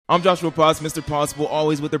I'm Joshua Potts, Mr. Possible,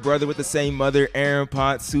 always with a brother with the same mother, Aaron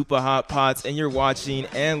Potts, Super Hot Potts, and you're watching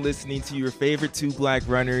and listening to your favorite two black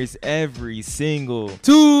runners every single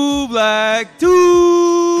Two Black Two.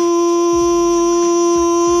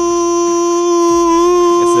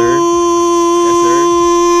 Yes, sir. Yes, sir.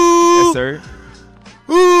 Yes, sir.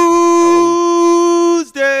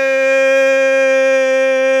 Tuesday.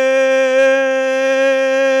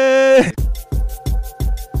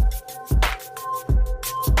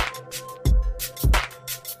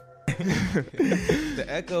 The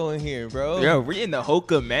echo in here, bro. Yo, we in the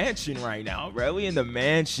Hoka Mansion right now, bro. We in the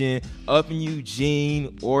mansion up in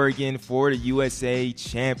Eugene, Oregon for the USA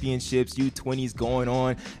Championships. U20s going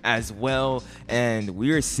on as well. And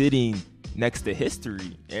we're sitting next to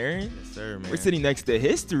history, Aaron. Yes, sir, man. We're sitting next to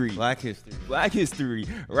history. Black history. Black history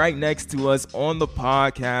right next to us on the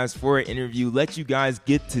podcast for an interview. Let you guys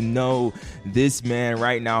get to know this man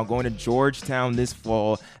right now. Going to Georgetown this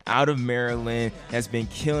fall, out of Maryland, has been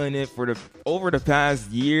killing it for over the past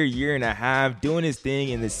year and a half, doing his thing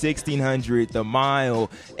in the 1600, the mile,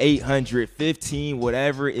 800, 15,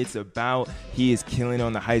 whatever it's about. He is killing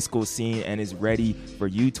on the high school scene and is ready for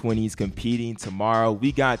U20s competing tomorrow.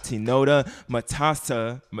 We got Tinoda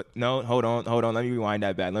Matsatsa. No, hold on. Let me rewind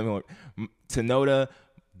that back. Tinoda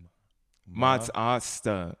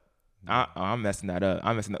Matsatsa. I'm messing that up.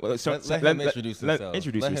 Let him introduce himself.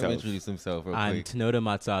 Introduce himself real quick. I'm Tinoda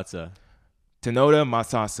Matsatsa. Tinoda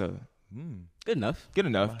Matsatsa. Good enough.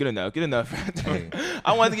 Hey.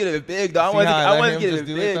 I wanted to get it big, though. I wanted to get it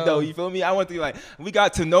big, though. You feel me? I want to be like, we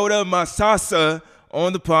got Tinoda Matsatsa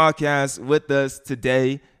on the podcast with us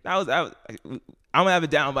today. I'm gonna have it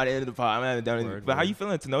down by the end of the pod. But how you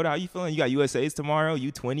feeling, Tinoda? How you feeling? You got USA's tomorrow.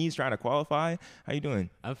 U20s trying to qualify. How you doing?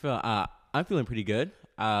 I'm feeling pretty good.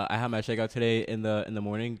 I had my shakeout today in the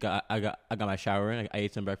morning. I got my shower in. I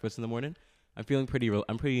ate some breakfast in the morning. I'm feeling pretty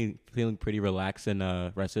relaxed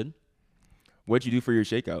and rested. What'd you do for your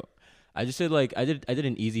shakeout? I just did I did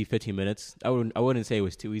an easy 15 minutes. I wouldn't say it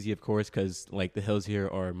was too easy, of course, because like the hills here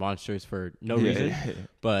are monsters for no reason.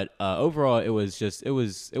 But overall, it was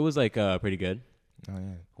pretty good. Oh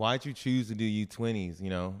yeah. Why'd you choose to do U20s?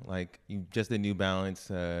 You know, like you just did New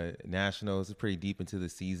Balance Nationals. It's pretty deep into the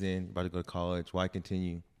season. About to go to college. Why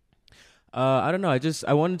continue? I don't know.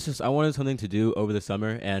 I wanted something to do over the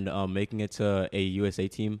summer, and making it to a USA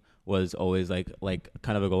team was always like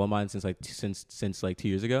kind of a goal of mine since 2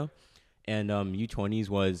 years ago. And U20s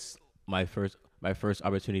was my first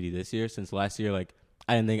opportunity this year. Since last year, like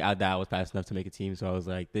I didn't think that was fast enough to make a team, so I was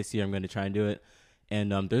like, this year I'm going to try and do it.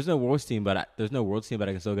 And there's no world team, but I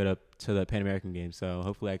can still get up to the Pan American Games. So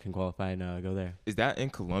hopefully I can qualify and go there. Is that in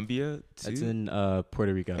Colombia too? That's in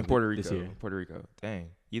Puerto Rico. In Puerto Rico this year. Puerto Rico. Dang.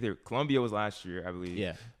 Either Colombia was last year, I believe.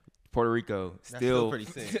 Yeah. Puerto Still pretty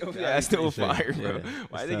sick. That's still fire, bro. Yeah.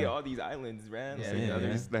 Why they get all these islands, man?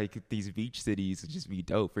 There's like these beach cities would just be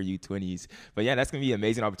dope for U20s. But yeah, that's gonna be an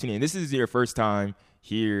amazing opportunity. And this is your first time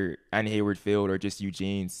here at Hayward Field or just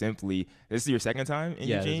Eugene. Simply, this is your second time in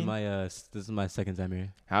Eugene. Yeah, this is my second time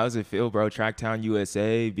here. How does it feel, bro? Tracktown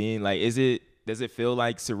USA, being like, does it feel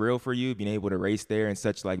like surreal for you being able to race there in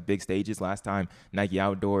such like big stages? Last time Nike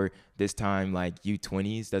Outdoor, this time like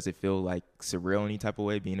U20s. Does it feel like surreal any type of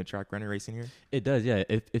way being a track runner racing here? It does, yeah.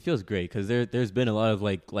 It feels great because there's been a lot of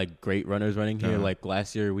like great runners running here. Like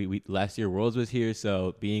last year, last year Worlds was here,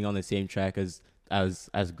 so being on the same track as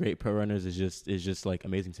great pro runners is just like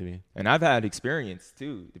amazing to me. And I've had experience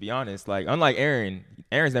too, to be honest. Like unlike Aaron's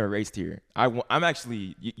never raced here. I'm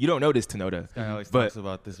actually, you don't know this, Tinoda. I always talks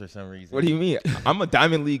about this for some reason. What do you mean? I'm a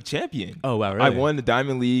Diamond League champion. Oh wow, really? I won the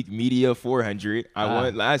Diamond League Media 400. I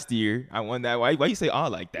won last year. I won that. Why you say all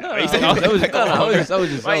like that? I was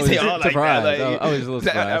just surprised. I was a little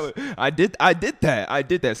surprised. I did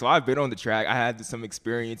that. So I've been on the track. I had some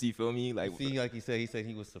experience. You feel me? Like he said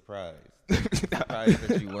he was surprised. Surprised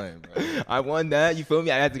that you won, bro. I won that. You feel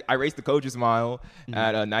me? I raced the Coach's Mile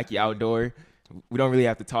at Nike Outdoor. We don't really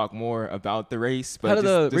have to talk more about the race. But how did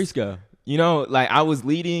the race go? You know, like I was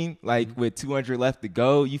leading, like with 200 left to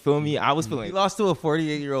go. You feel me? I was feeling. You lost to a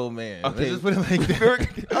 48-year-old man. Okay, let's just put it like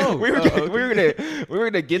that. we were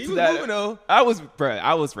gonna get to that. Moving, though. I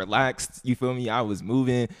was relaxed. You feel me? I was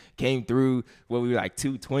moving. Came through. We were like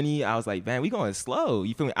 220. I was like, man, we going slow.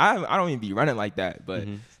 You feel me? I don't even be running like that, but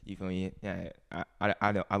you feel me? Yeah,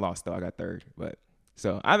 I lost though. I got third, but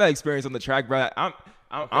so I've had experience on the track, bro.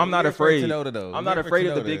 I'm not afraid. Tinoda, I'm not afraid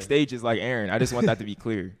of the big stages like Aaron. I just want that to be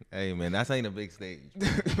clear. Hey, man, that's ain't a big stage.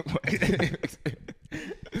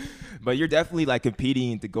 But you're definitely like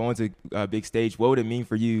competing to go into a big stage. What would it mean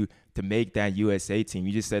for you to make that USA team?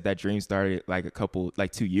 You just said that dream started like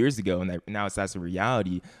 2 years ago, and that now that's a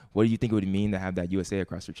reality. What do you think it would mean to have that USA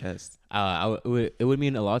across your chest? It would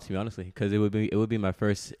mean a lot to me, honestly, because it would be my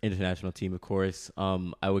first international team. Of course,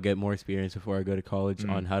 I would get more experience before I go to college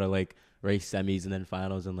on how to like race semis and then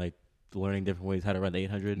finals, and like learning different ways how to run the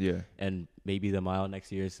 800 and maybe the mile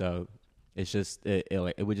next year. So it's just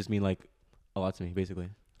it would just mean like a lot to me, basically.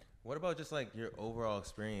 What about just like your overall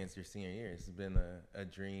experience your senior year? It's been a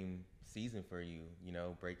dream season for you, you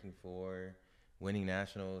know, breaking 4, winning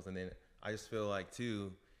nationals, and then I just feel like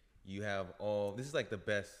too, you have this is like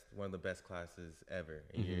one of the best classes ever.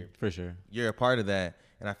 And For sure. You're a part of that,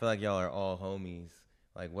 and I feel like y'all are all homies.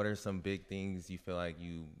 Like, what are some big things you feel like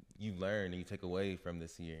you learned and you take away from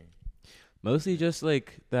this year? Mostly just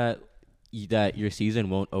like that your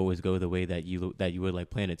season won't always go the way that you would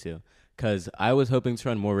like plan it to. Cause I was hoping to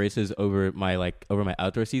run more races over my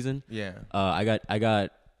outdoor season. Yeah. I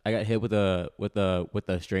got hit with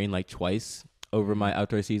a strain like twice over my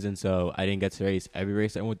outdoor season, so I didn't get to race every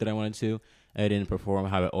race that I wanted to. I didn't perform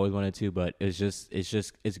how I always wanted to, but it's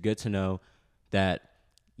good to know that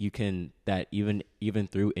that even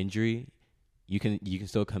through injury, you can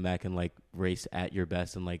still come back and like race at your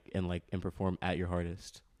best and perform at your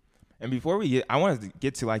hardest. And before I wanted to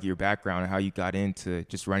get to like your background and how you got into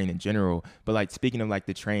just running in general. But like speaking of like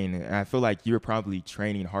the training, I feel like you were probably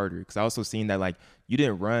training harder, because I also seen that like you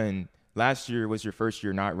didn't run. Last year was your first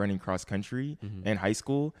year not running cross country in high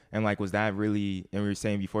school, and like was that really? And we were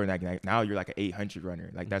saying before that like, now you're like an 800 runner.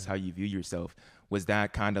 Like that's how you view yourself. Was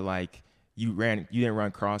that kind of like you didn't run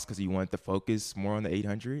cross because you wanted to focus more on the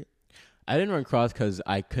 800? I didn't run cross because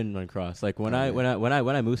I couldn't run cross. Like when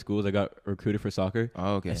I moved schools, I got recruited for soccer.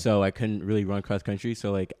 Oh, okay. So I couldn't really run cross country.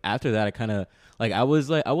 So like after that, I kind of like I was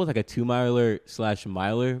like a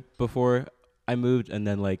 2-miler/miler before I moved, and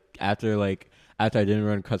then like after I didn't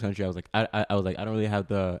run cross country, I was like I was like I don't really have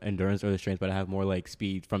the endurance or the strength, but I have more like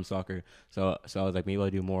speed from soccer. So I was like, maybe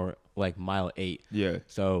I'll do more like mile 8. Yeah.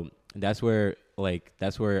 So that's where I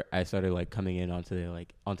started like coming in onto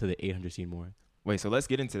the 800 scene more. Wait, so let's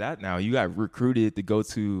get into that now. You got recruited to go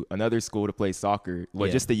to another school to play soccer,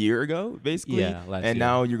 just a year ago, basically? Yeah, last and year.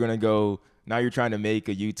 now you're going to now you're trying to make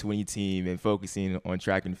a U20 team and focusing on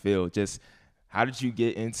track and field. Just how did you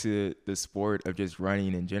get into the sport of just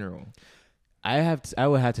running in general? I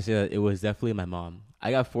would have to say that it was definitely my mom. I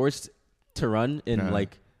got forced to run in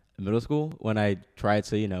like middle school when I tried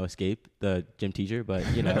to, escape the gym teacher, but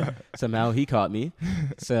somehow he caught me.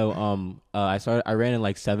 So I ran in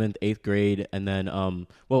like 7th, 8th grade, and then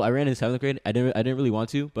I ran in 7th grade. I didn't really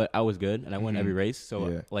want to, but I was good and I won every race.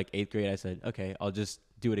 So like 8th grade, I said, okay, I'll just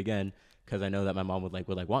do it again because I know that my mom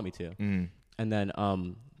would want me to. And then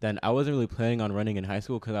I wasn't really planning on running in high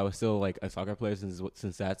school because I was still like a soccer player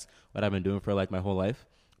since that's what I've been doing for like my whole life.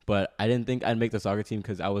 But I didn't think I'd make the soccer team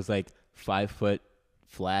because I was like 5 foot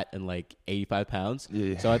flat and like 85 pounds.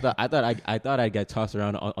 Yeah. So I thought I'd get tossed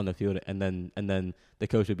around on the field, and then the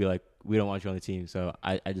coach would be like, we don't want you on the team. So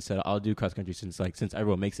I just said, I'll do cross country since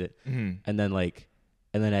everyone makes it. And then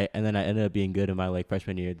I ended up being good in my like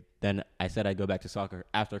freshman year. Then I said I'd go back to soccer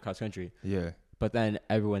after cross country. Yeah. But then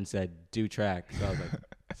everyone said do track. So I was like,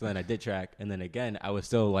 so then I did track, and then again I was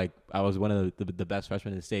still like I was one of the best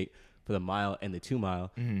freshmen in the state for the mile and the 2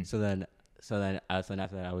 mile. So then after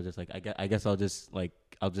that I was just like I guess I'll just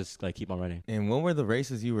keep on running. And what were the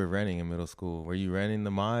races you were running in middle school? Were you running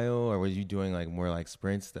the mile, or were you doing like more like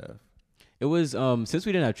sprint stuff? It was since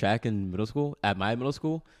we didn't have track in middle school, at my middle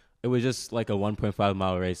school, it was just like a 1.5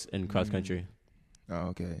 mile race in cross country. Oh,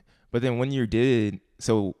 okay. But then when you did,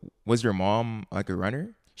 so was your mom like a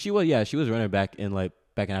runner? She was a runner back in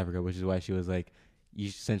Africa, which is why she was like,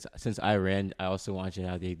 since I ran, I also want you to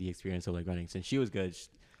have the experience of like running. Since she was good,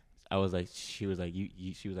 she was like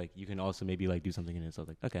you can also maybe like do something in it. So I was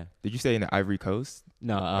like, okay. Did you stay in the Ivory Coast?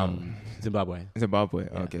 No, Zimbabwe. Zimbabwe.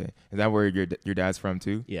 Yeah. Okay. Is that where your dad's from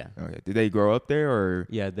too? Yeah. Okay. Did they grow up there or?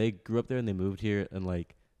 Yeah, they grew up there and they moved here in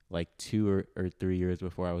like 2 or 3 years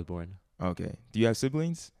before I was born. Okay. Do you have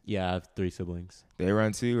siblings? Yeah, I have 3 siblings. They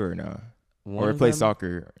run too or no? Or play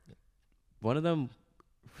soccer? One of them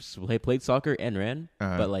played soccer and ran,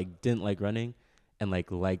 but like didn't like running, and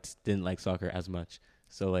didn't like soccer as much.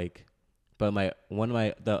 So like, but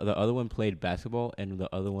the other one played basketball, and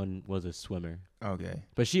the other one was a swimmer. Okay.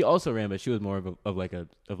 But she also ran, but she was more of like a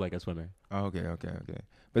swimmer. Okay.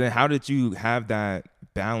 But then how did you have that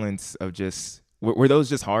balance of just were those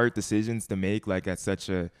just hard decisions to make, like at such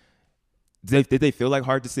a did they feel like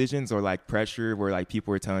hard decisions or like pressure where like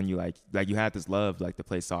people were telling you like you had this love like to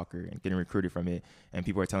play soccer and getting recruited from it, and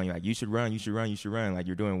people were telling you like you should run, you should run, you should run, like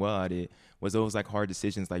you're doing well at it? Was those like hard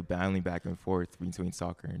decisions like battling back and forth between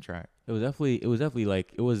soccer and track? It was definitely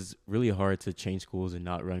like it was really hard to change schools and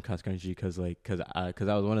not run cross country because I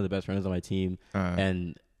was one of the best runners on my team,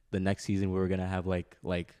 and the next season we were gonna have like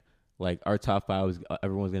our top five was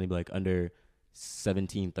everyone's gonna be like under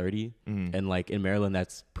 1730, and like in Maryland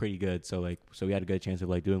that's pretty good, so we had a good chance of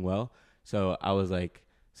like doing well. So I was like,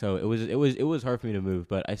 so it was hard for me to move,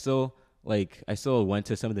 but I still went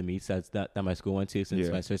to some of the meets that my school went to, since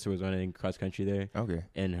my sister was running cross country there. Okay.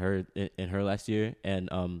 In her last year, and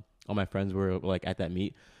all my friends were like at that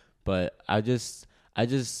meet, but I just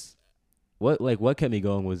what kept me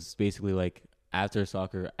going was basically like after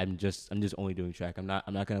soccer I'm just only doing track. I'm not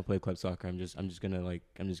gonna play club soccer. I'm just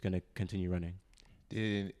gonna continue running.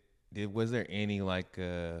 Was there any like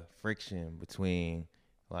friction between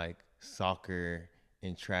like soccer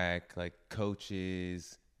and track, like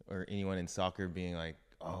coaches or anyone in soccer being like,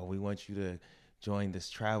 oh, we want you to join this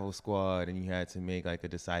travel squad, and you had to make like a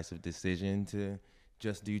decisive decision to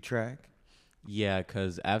just do track? Yeah,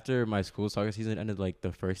 because after my school soccer season ended like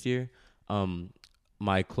the first year,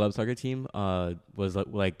 my club soccer team was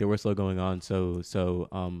like they were still going on, so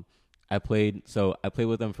I played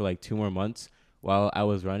with them for like 2 more months while I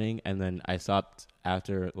was running, and then I stopped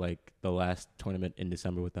after like the last tournament in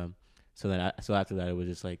December with them. So after that it was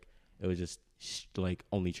just like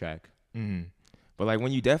only track. But like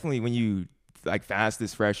when you like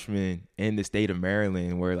fastest freshman in the state of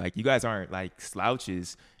Maryland, where like you guys aren't like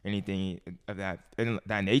slouches, anything of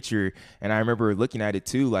that nature. And I remember looking at it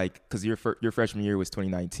too, like because your freshman year was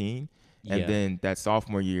 2019, and then that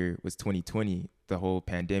sophomore year was 2020, the whole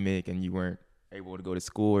pandemic, and you weren't able to go to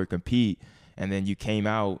school or compete. And then you came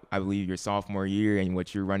out, I believe, your sophomore year, and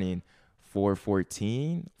what you're running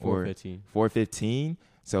 4:14 or 4:15.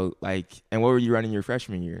 So like, and what were you running your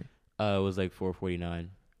freshman year? It was like 4:49.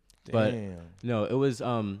 Damn. But no, it was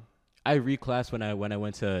I reclassed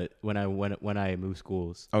when I moved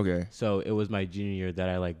schools. Okay. So it was my junior year that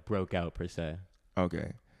I like broke out per se.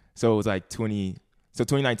 Okay. So it was like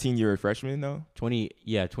 2019 you were a freshman though?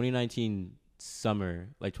 2019 summer,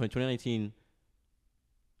 like 2019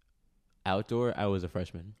 outdoor, I was a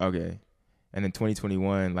freshman. Okay. And then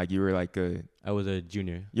 2021, like you were like I was a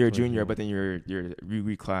junior. You're a junior, but then you're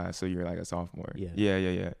reclass, so you're like a sophomore. Yeah.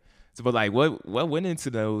 Yeah. So, but like, what went into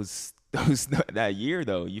those that year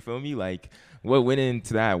though? You feel me? Like, what went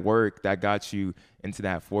into that work that got you into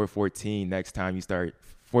that 4:14? Next time you start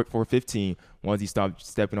 4:15, once you stop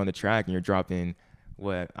stepping on the track and you're dropping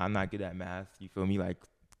what? I'm not good at math. You feel me? Like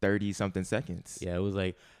 30 something seconds. Yeah, it was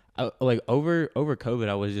like. Over COVID,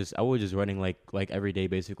 I was just running like every day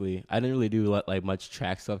basically. I didn't really do like much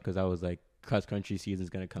track stuff because I was like cross country season's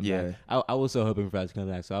gonna come back. I was so hoping for that to come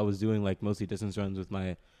back, so I was doing like mostly distance runs with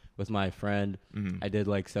my friend. I did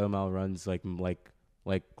like 7-mile runs like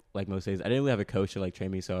most days. I didn't really have a coach to like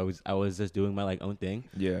train me, so I was just doing my like own thing.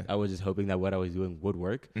 Yeah, I was just hoping that what I was doing would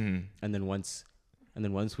work. And then once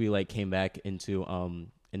we like came back into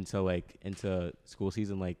school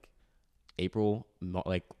season, like April,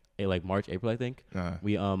 like March, April, I think.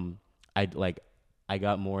 We I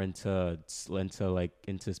got more into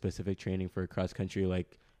specific training for cross country,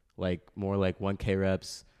 like more like 1K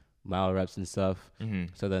reps, mile reps and stuff.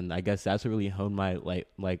 So then I guess that's what really honed my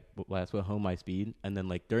that's what honed my speed. And then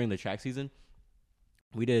like during the track season,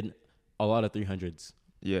 we did a lot of 300s.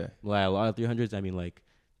 Yeah, like a lot of 300s. I mean like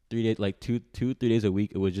 3 days, like 3 days a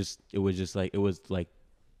week. It was like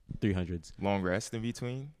 300s. Long rest in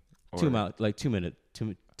between. 2 mile, like 2 minute, two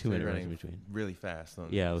minute runs in between. Really fast.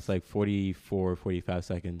 Yeah, it was like 45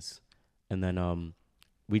 seconds. And then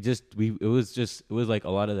it was like a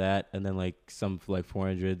lot of that, and then like some like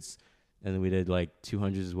 400s, and then we did like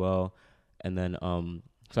 200s as well. And then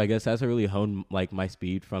so I guess that's what really honed like my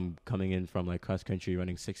speed from coming in from like cross country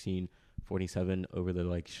running 16:47 over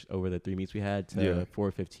the 3 meets we had to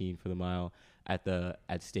 4:15 for the mile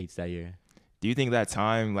at states that year. Do you think that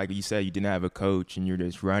time, like you said, you didn't have a coach and you're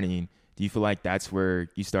just running, do you feel like that's where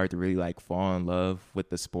you start to really like fall in love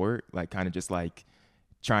with the sport? Like kind of just like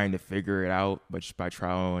trying to figure it out, but just by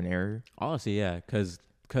trial and error? Honestly, yeah, because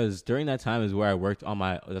during that time is where I worked on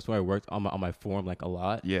my form like a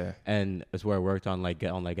lot. Yeah. And it's where I worked on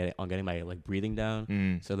getting my like breathing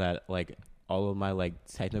down, so that like all of my like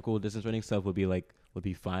technical distance running stuff would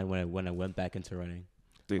be fine when I went back into running.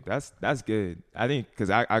 Dude, that's good. I think because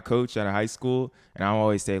I coach at a high school, and I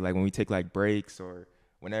always say like when we take like breaks or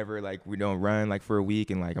whenever like we don't run like for a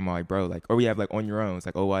week, and like I'm like, bro, like, or we have like on your own, it's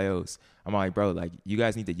like OYOs. I'm like, bro, like you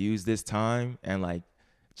guys need to use this time and like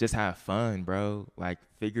just have fun, bro. Like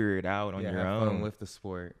figure it out on your have own. fun with the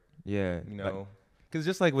sport. Yeah, You know, because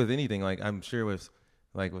just like with anything, like I'm sure with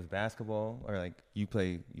basketball or like you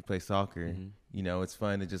play soccer, Mm-hmm. you know, it's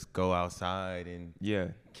fun to just go outside and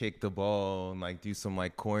kick the ball and like do some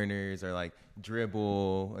like corners or like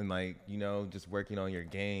dribble and like, you know, just working on your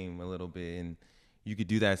game a little bit. And you could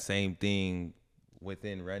do that same thing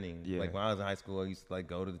within running. Yeah. Like when I was in high school, I used to like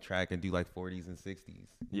go to the track and do like 40s and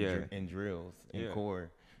 60s and drills and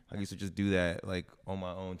core. I used to just do that like on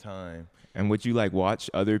my own time. And would you like watch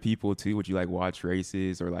other people too? Would you like watch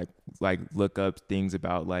races or like look up things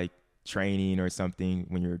about like training or something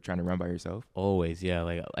when you're trying to run by yourself? Always, yeah.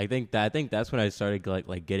 Like I think that's when I started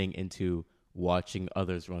like getting into watching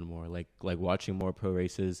others run more, like watching more pro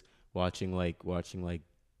races, watching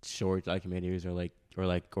short documentaries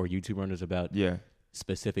or YouTube runners about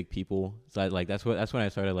specific people. So that's when I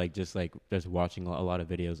started like just watching a lot of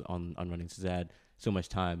videos on running, since I had so much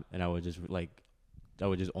time and I would just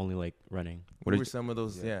only like running. Who were some of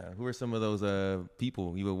those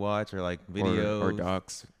people you would watch or like videos or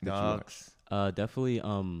docs? Definitely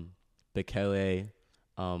Bekele.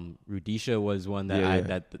 Rudisha was one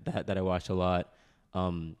that that I watched a lot.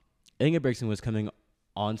 Inge Brigtsen was coming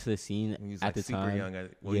onto the scene at the time. Young.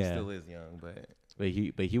 He still is young, but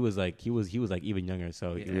he was like even younger.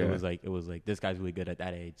 So it was like this guy's really good at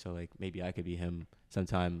that age. So like maybe I could be him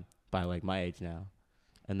sometime by like my age now.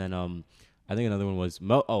 And then I think another one was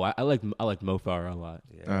Mo. Oh, I like Mo Farah a lot.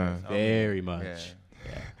 Very much.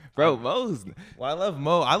 Yeah. Bro, Mo's. Well, I love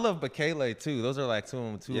Mo. I love Bekele too. Those are like two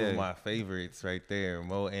of my favorites right there,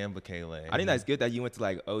 Mo and Bekele. I think that's good that you went to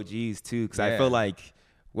like OGs too, because I feel like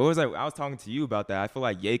I was talking to you about that. I feel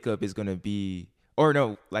like Jacob is gonna be, or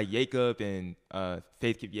no, like Jacob and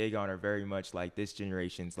Faith Kipyegon are very much like this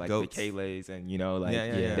generation's like Goats. Bekele's, and you know like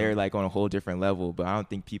they're like on a whole different level. But I don't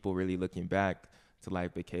think people really looking back to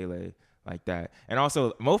like Bekele like that. And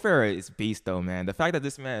also Mo Farah is beast though, man. The fact that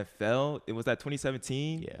this man fell, it was that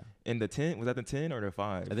 2017 in the 10, was that the 10 or the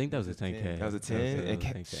 5? I think that was a 10K. That was a 10.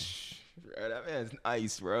 Bro, that man's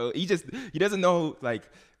nice, bro. He doesn't know, like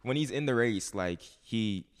when he's in the race, like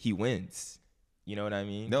he wins. You know what I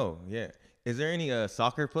mean? No, yeah. Is there any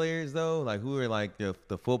soccer players though, like who are like the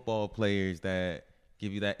football players that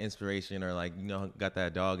give you that inspiration or like, you know, got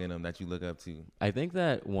that dog in them that you look up to? I think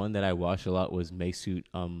that one that I watched a lot was Mesut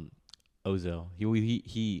Ozil.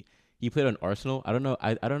 He played on Arsenal. I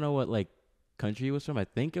don't know what like country he was from. I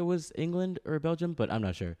think it was England or Belgium, but I'm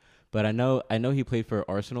not sure. But I know he played for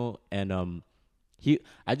Arsenal, and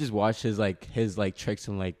I just watched his tricks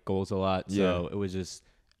and like goals a lot. So it was just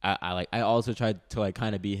I also tried to like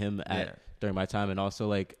kind of be him during my time, and also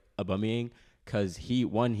like Aubameyang, because he's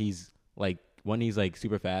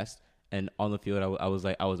super fast, and on the field I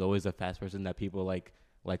was always a fast person that people like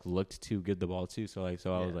looked to give the ball to. So I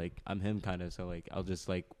was like, I'm him kind of. So like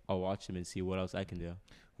I'll watch him and see what else I can do.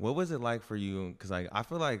 What was it like for you? Because like I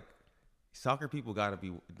feel like soccer people got to be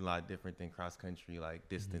a lot different than cross country like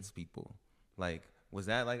distance people. Like was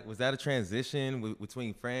that a transition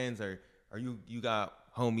between friends, or you got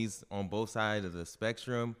homies on both sides of the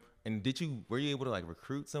spectrum? And were you able to like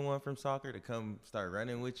recruit someone from soccer to come start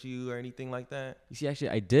running with you or anything like that? You see, actually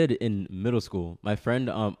I did in middle school. My friend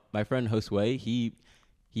Josue,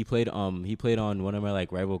 he played on one of my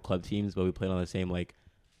like rival club teams, but we played on the same like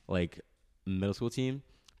middle school team.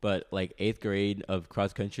 But like 8th grade of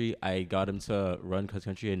cross country, I got him to run cross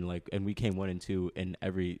country, and we came 1 and 2 in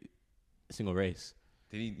every single race.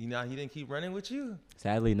 Did he? You know, he didn't keep running with you?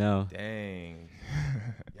 Sadly, no. Dang.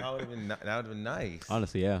 That would have been nice.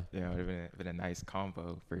 Honestly, yeah. Yeah, it would have been a nice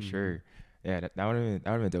combo for sure. Yeah, that would have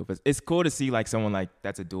been dope. But it's cool to see like someone like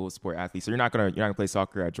that's a dual sport athlete. So you're not gonna play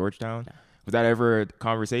soccer at Georgetown? No. Was that ever a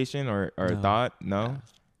conversation or a thought? No.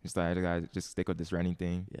 Just like I gotta just stick with this running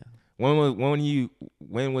thing. Yeah.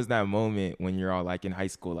 When was that moment when you're all like in high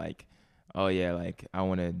school, like, oh yeah, like I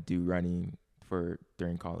want to do running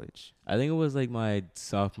during college? I think it was like my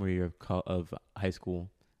sophomore year of high school.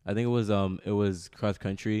 I think it was cross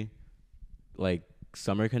country, like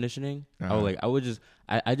summer conditioning.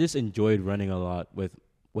 I just enjoyed running a lot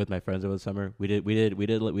with my friends over the summer. We did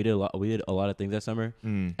a lot of things that summer,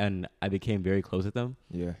 and I became very close with them.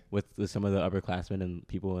 Yeah, with some of the upperclassmen and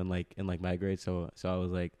people in my grade. So I was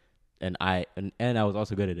like, and I was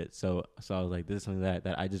also good at it. So I was like, this is something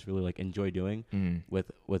that I just really like enjoy doing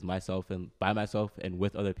with myself and by myself and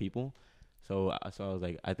with other people. So I was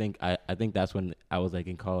like, I think that's when I was like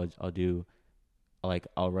in college,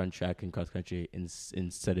 I'll run track and cross country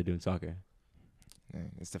instead of doing soccer.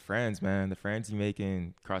 It's the friends, man. The friends you make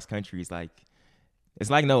in cross country is like, It's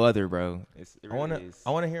like no other, bro. It I wanna really is. I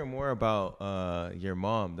wanna hear more about your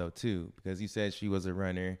mom though too, because you said she was a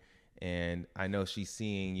runner, and I know she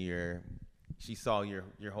saw your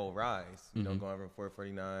whole rise. You know, going from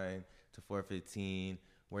 449 to 415.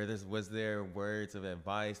 Was there words of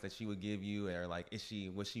advice that she would give you, or like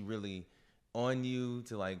was she really on you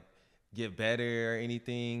to like get better or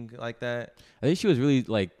anything like that? I think she was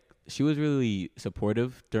really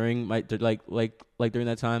supportive during my during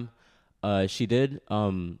that time. She did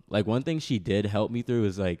like one thing she did help me through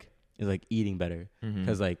is like eating better,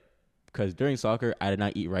 because during soccer I did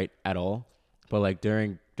not eat right at all, but like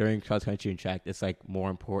during cross country and track it's like more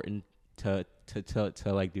important to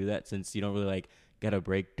like do that, since you don't really like get a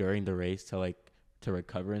break during the race to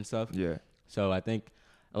recover and stuff. Yeah. So I think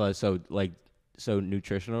so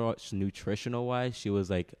nutritional wise she was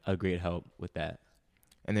like a great help with that.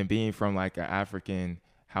 And then being from like an African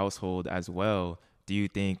household as well, do you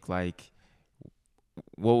think like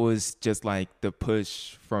what was just like the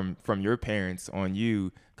push from your parents on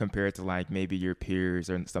you compared to like maybe your peers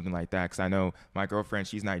or something like that? Because I know my girlfriend,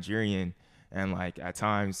 she's Nigerian, and like at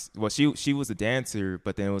times, well, she was a dancer,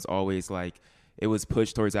 but then it was always like it was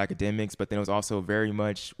pushed towards academics, but then it was also very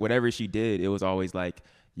much whatever she did, it was always like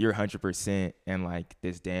you're 100% and like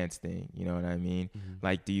this dance thing, you know what I mean?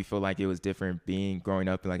 Like, do you feel like it was different growing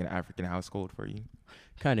up in like an African household for you?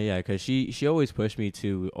 Kind of, yeah, because she always pushed me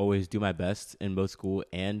to always do my best in both school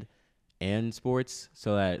and sports,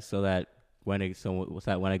 so that when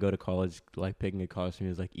I go to college, like picking a college for me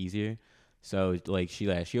was like easier. So like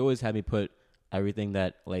she always had me put everything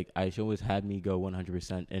that like she always had me go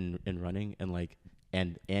 100% in running and like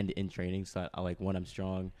and in training, so that I'm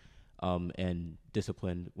strong, and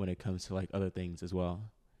disciplined when it comes to like other things as well.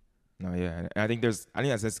 No, yeah, and I think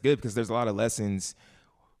that's good because there's a lot of lessons.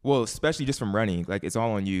 Well, especially just from running, like it's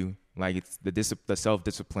all on you. Like it's the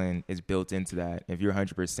self-discipline is built into that. If you're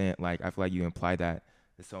 100%, like I feel like you imply that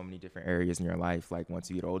to so many different areas in your life. Like once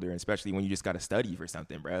you get older, and especially when you just got to study for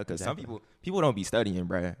something, bro. Because some people don't be studying,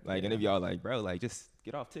 bro. Like and if y'all like, bro, like just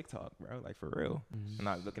get off TikTok, bro. Like for real. I'm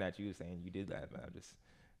not looking at you saying you did that, but I'm just.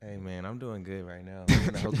 Hey man, I'm doing good right now. I'm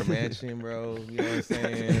in the Hoka Mansion, bro. You know what I'm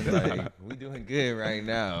saying? Like we doing good right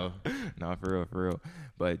now. No, for real.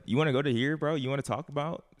 But you want to go to here, bro? You want to talk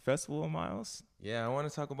about Festival of Miles? Yeah, I want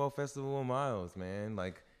to talk about Festival of Miles, man.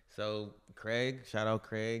 Like, so Craig, shout out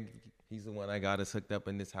Craig. He's the one I got us hooked up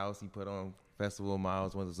in this house. He put on Festival of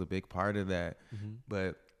Miles, was a big part of that.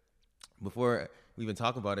 But before we even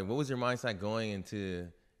talk about it, what was your mindset going into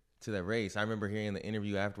that race? I remember hearing the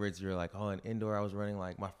interview afterwards. You were like, "Oh, in indoor, I was running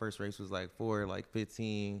like my first race was like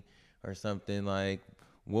 4:15 or something." Like,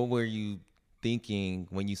 what were you thinking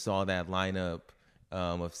when you saw that lineup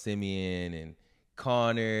of Simeon and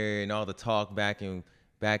Connor and all the talk back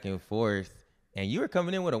and forth, and you were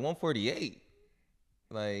coming in with a 1:48?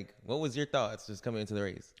 Like, what was your thoughts just coming into the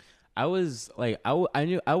race? I was like, I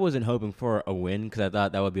knew I wasn't hoping for a win because I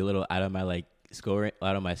thought that would be a little out of my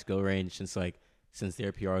skill range, since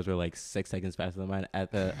their PRs were like 6 seconds faster than mine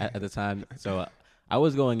at the time. So I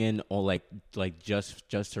was going in on like just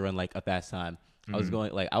to run like a fast time. I was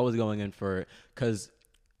going in for because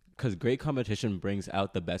great competition brings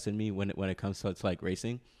out the best in me when it comes to like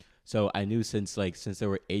racing. So I knew since there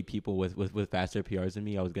were 8 people with faster PRs than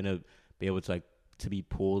me, I was gonna be able to be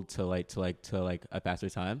pulled to a faster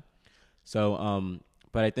time. So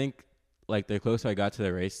but I think like the closer I got to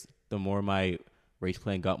the race, the more my race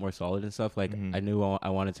plan got more solid and stuff. Like I knew I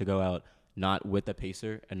wanted to go out not with the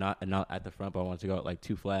pacer and not at the front, but I wanted to go out like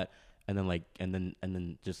 2 flat and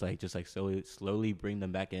then just slowly bring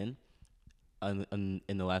them back in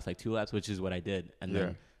the last like 2 laps, which is what I did, and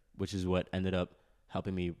then which is what ended up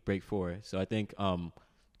helping me break 4. So I think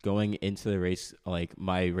going into the race, like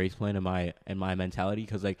my race plan and my mentality,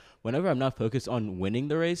 because like whenever I'm not focused on winning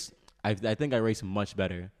the race, I think I race much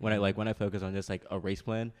better when I focus on just like a race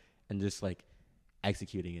plan and just like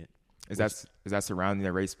executing it. Is that surrounding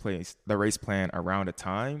the race plan around a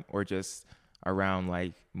time or just around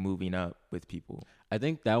like moving up with people? I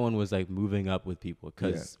think that one was like moving up with people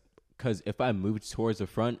because if I moved towards the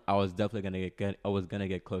front, I was definitely gonna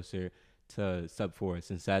get closer to sub 4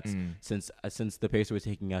 since since the pacer was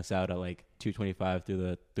taking us out at like 2:25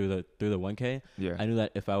 through the 1K. Yeah, I knew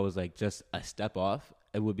that if I was like just a step off,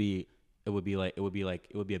 it would be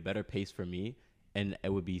a better pace for me, and it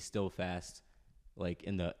would be still fast like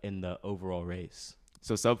in the overall race.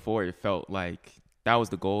 So sub 4, it felt like that was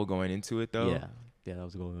the goal going into it though. Yeah, that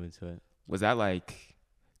was the goal going into it. Was that like,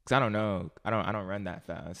 cause I don't know, I don't run that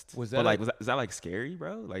fast. Was that is that like scary,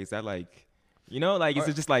 bro? Like is that like, you know, like is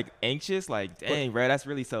it just like anxious? Like dang, bro, that's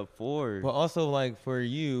really sub 4. But also like for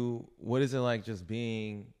you, what is it like just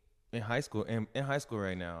being in high school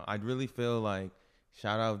right now, I really feel like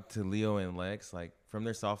shout out to Leo and Lex, like from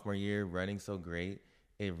their sophomore year running so great,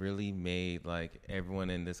 it really made like everyone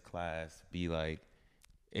in this class be like,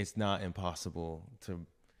 it's not impossible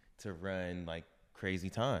to run like crazy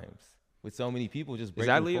times with so many people just Is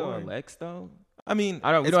breaking that Leo forward. and Lex though? I mean,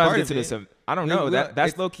 I don't. We it's don't have part to of get to it. this. I don't know.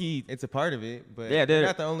 That's low key. It's a part of it, but Yeah, they're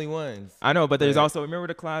not the only ones. I know, but there's also, remember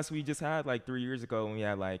the class we just had like 3 years ago when we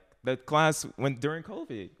had like the class when during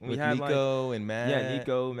COVID when With we had Nico like, and Matt. Yeah,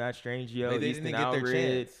 Nico, Matt Strangio, They Easton didn't get their Alred.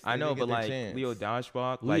 chance. I They know, didn't but get their like chance. Leo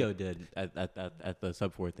Dashbach, Leo did at the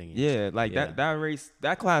sub 4 thing. Yeah, like Yeah. that race,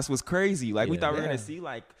 that class was crazy. Like we Yeah. thought we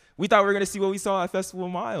were gonna see what we saw at Festival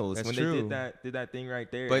Miles That's when true. they did that thing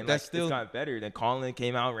right there. But and that's like, still it's got better. Then Colin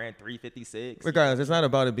came out, ran 3:56. Regardless, it's not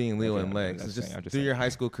about it being Leo Okay, and Lex. I'm It's just just saying. through your high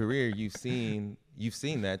school career, you've seen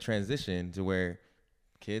that transition to where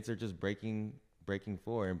kids are just breaking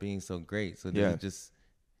forward and being so great. So Yeah.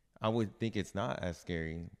 I would think it's not as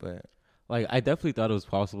scary, but Like I definitely thought it was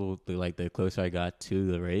possible the closer I got to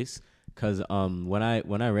the race, because when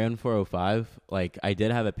I ran 4:05, like I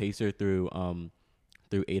did have a pacer through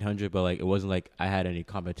 800, but like it wasn't like I had any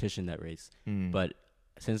competition that race. But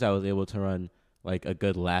since I was able to run like a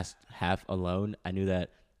good last half alone, I knew that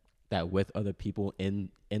with other people in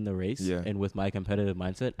the race, and with my competitive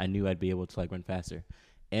mindset, I knew I'd be able to like run faster.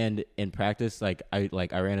 And in practice, I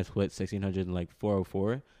ran a split 1600 and like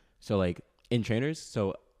 4:04. So like in trainers,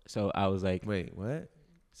 so I was like, wait, what?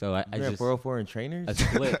 So I You're at just 404 in trainers?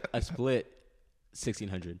 a split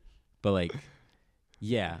 1600, but like,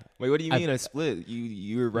 yeah. Wait, what do you mean a split?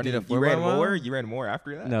 You were running did a you ran 4 mile? more? You ran more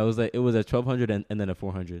after that? No, it was a 1200 and then a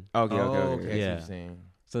 400. Okay. Okay. Yeah. So you're saying.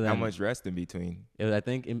 So then How much rest in between? I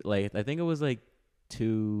think it was like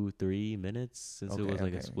 2-3 minutes since it was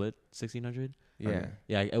like a split 1600. Yeah.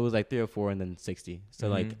 Yeah, it was like 304 and then 60. So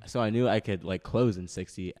like, so I knew I could like close in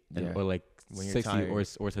 60 or like When you're 60 tired. or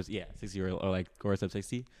 60 or like or sub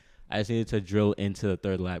 60. I just needed to drill into the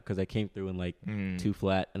third lap because I came through in like 2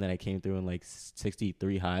 flat and then I came through in like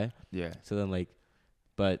 63 high. Yeah. So then like,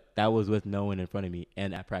 but that was with no one in front of me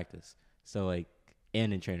and at practice. So like,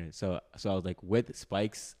 and in trainers. So I was like with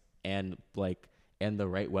spikes and like, and the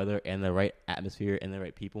right weather and the right atmosphere and the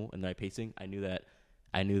right people and the right pacing. I knew that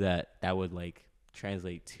would like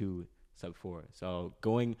translate to sub 4. So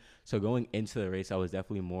going into the race, I was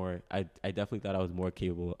definitely more. I definitely thought I was more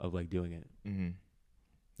capable of like doing it. Mm-hmm.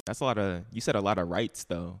 That's you said a lot of rights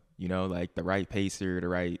though, like the right pacer, the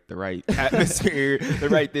right atmosphere, the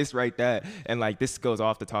right this, right that. And like, this goes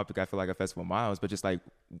off the topic, I feel like, of Festival Miles, but just like,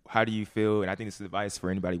 how do you feel? And I think this is advice for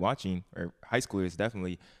anybody watching, or high schoolers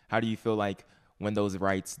definitely. How do you feel like when those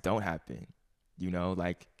rights don't happen?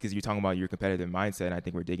 Like, because you're talking about your competitive mindset, and I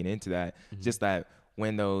think we're digging into that. Just that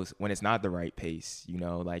when it's not the right pace,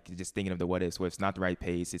 like just thinking of the what ifs, where it's not the right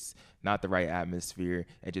pace, it's not the right atmosphere,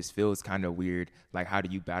 it just feels kind of weird. Like, how do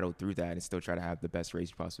you battle through that and still try to have the best race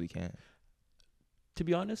you possibly can? To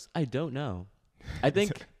be honest, I don't know. I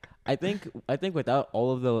think without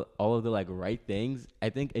all of the like right things, I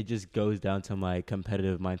think it just goes down to my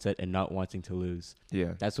competitive mindset and not wanting to lose.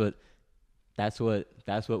 Yeah. That's what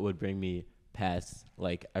would bring me past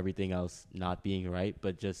like everything else not being right,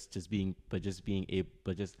 but just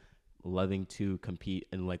loving to compete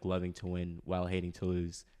and like loving to win while hating to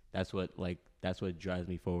lose. That's what drives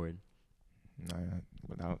me forward.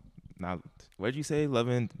 What did you say?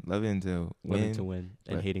 Loving to win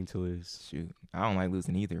and hating to lose. Shoot, I don't like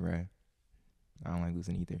losing either, right? I don't like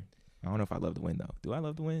losing either. I don't know if I love to win though. Do I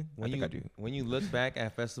love to win? I think I do. When you look back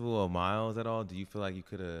at Festival of Miles at all, do you feel like you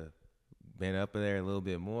could have been up there a little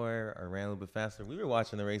bit more or ran a little bit faster? We were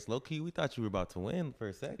watching the race low key. We thought you were about to win for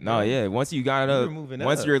a second. No, yeah. Once you got up,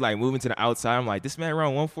 you're like moving to the outside, I'm like, this man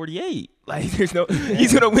ran 148. Like, there's no,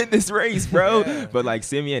 he's gonna win this race, bro. Yeah. But like,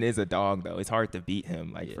 Simeon is a dog though. It's hard to beat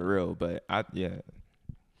him, like for real. But I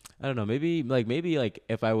don't know. Maybe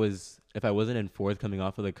if I wasn't in fourth coming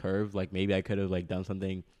off of the curve, like maybe I could have like done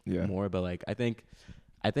something more. But like, I think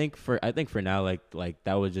for now, like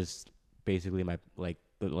that was just basically my like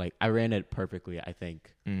I ran it perfectly, I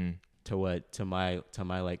think, to my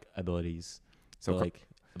like abilities. So like,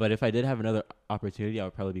 but if I did have another opportunity, I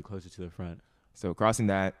would probably be closer to the front. So crossing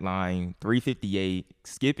that line, 358,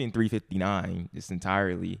 skipping 359 just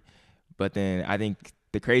entirely. But then I think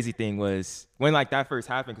the crazy thing was when like that first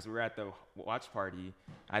happened, because we were at the watch party,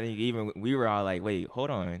 I think even we were all like, wait,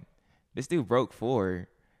 hold on. This dude broke 4.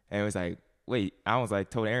 And it was like, wait, I was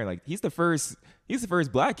like, told Aaron, like, he's the first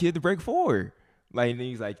black kid to break 4. Like, and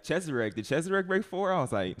he's like, Cheserek, did Cheserek break 4? I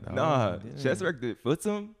was like, nah. Cheserek did foots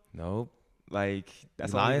him? Nope. Like,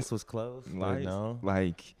 that's Elias was close. No.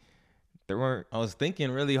 Like, there weren't. I was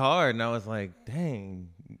thinking really hard, and I was like, dang.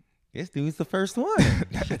 This dude's the first one.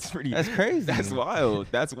 That's pretty. That's crazy. That's wild.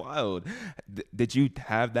 That's wild. Did you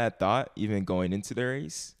have that thought even going into the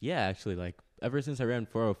race? Yeah, actually, like ever since I ran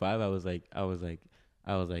 405, I was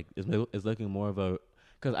like, it's looking more of a,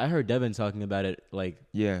 because I heard Devin talking about it like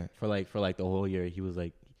Yeah. for the whole year. He was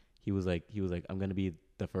like, I'm gonna be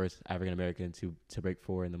the first African American to break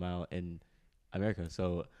 4 in the mile in America.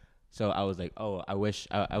 So I was like, oh, I wish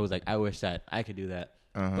that I could do that.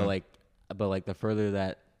 Uh-huh. But like the further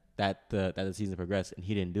that the season progressed and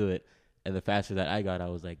he didn't do it, and the faster that I got, I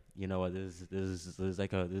was like, you know what, this is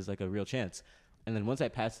like a real chance. And then once I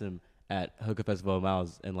passed him at Hookah Festival of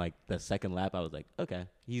Miles in like the second lap, I was like, okay,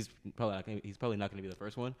 he's probably not gonna be the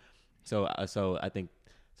first one. So I think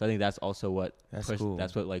that's also what cool.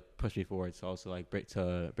 That's what like pushed me forward. So also like break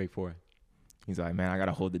 4. He's like, man, I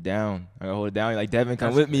gotta hold it down. Like, Devin, come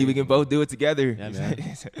That's with me. We crazy. can both do it together. Yeah,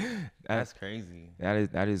 man. That's crazy.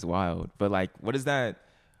 That is wild. But like, what does that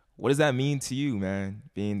mean to you, man?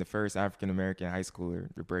 Being the first African American high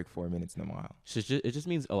schooler to break 4 minutes in a mile. It just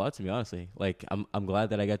means a lot to me, honestly. Like I'm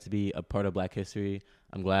glad that I got to be a part of Black history.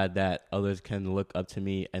 I'm glad that others can look up to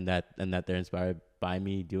me and that they're inspired by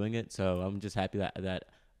me doing it. So I'm just happy that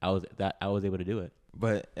I was able to do it.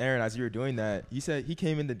 But Aaron, as you were doing that, you said he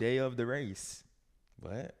came in the day of the race.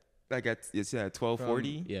 What? Like at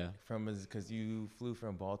 12:40. Yeah. Because you flew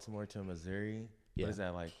from Baltimore to Missouri. Yeah. What is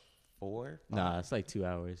that, like 4? Nah, it's like 2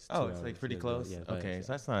 hours. Oh, 2 it's hours. like pretty Yeah, close. yeah, Okay,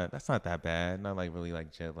 yeah. so that's not that bad. Not like really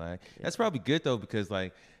like jet lag. Yeah. That's probably good though, because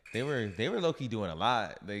like they were low key doing a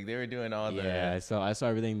lot. Like they were doing all Yeah, I saw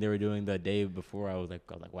everything they were doing the day before. I was like,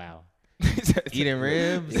 wow. eating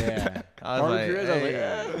ribs. Yeah. I was like, Barbecue ribs, I was like,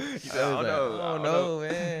 hey. You said, I was like, "Oh, oh no." no,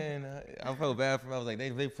 man. I felt bad for him. I was like,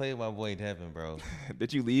 they played my boy Devin, bro.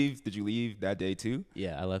 Did you leave that day too?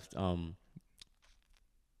 Yeah, I left.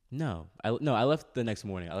 No, I left the next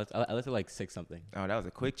morning. I left at like 6 something. Oh, that was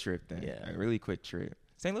a quick trip then. Yeah. A really quick trip.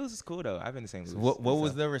 St. Louis is cool though. I've been to St. Louis. So what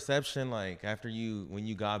was the reception like after when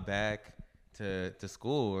you got back to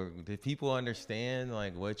school? Or did people understand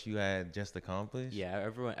like what you had just accomplished? Yeah,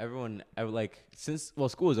 everyone like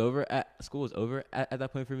school was over at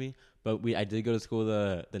that point for me. But I did go to school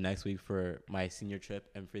the next week for my senior trip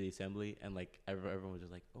and for the assembly, and like everyone was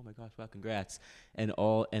just like, oh my gosh, wow, congrats, and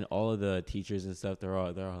all of the teachers and stuff, they're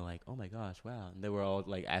all like, oh my gosh, wow, and they were all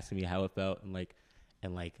like asking me how it felt and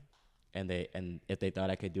if they thought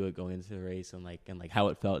I could do it going into the race and how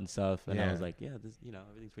it felt and stuff, and I was like, yeah, this,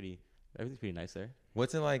 everything's pretty nice there.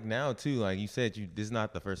 What's it like now too? Like you said, this is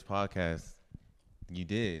not the first podcast you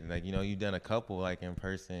did. Like, you've done a couple like in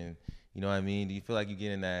person. You know what I mean? Do you feel like you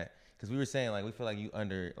get in that? Because we were saying like we feel like you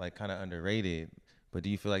kind of underrated. But do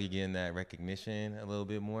you feel like you're getting that recognition a little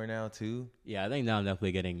bit more now too? Yeah, I think now I'm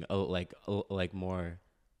definitely getting like more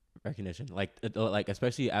recognition. Like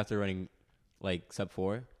especially after running like sub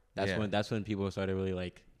 4. That's when people started really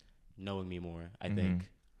like knowing me more, I think.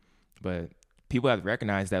 But people have to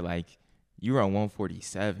recognize that like you were on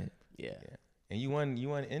 147. Yeah. And you won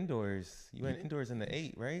indoors. You won indoors in the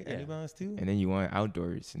 8, right? Yeah. At New Balance too. And then you won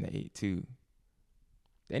outdoors in the 8 too.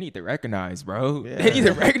 They need to recognize, bro. Yeah. They need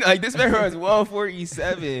to recognize. Like, this man runs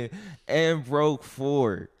 147 and broke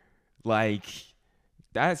 4. Like,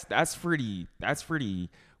 that's pretty.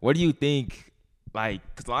 What do you think? Like,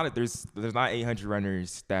 because there's not 800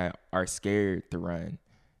 runners that are scared to run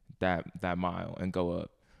that mile and go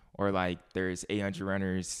up, or like there's 800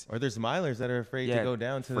 runners, or there's milers that are afraid to go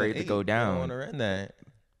down to the 8. to go down. They don't want to run that.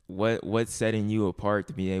 What's setting you apart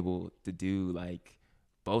to be able to do like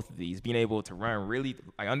both of these, being able to run really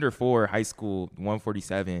like under 4 high school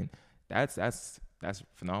 147? That's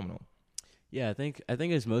phenomenal. Yeah, I think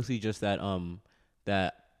it's mostly just that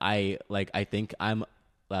that I think I'm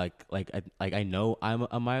I know I'm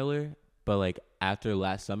a miler, but like after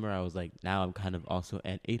last summer I was like, now I'm kind of also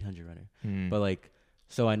an 800 runner. But like,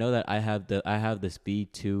 so I know that I have the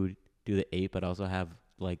speed to do the 8, but I also have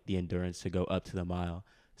like the endurance to go up to the mile.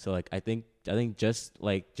 So like I think just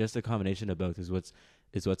a combination of both is what's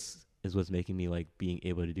making me like being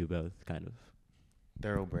able to do both, kind of.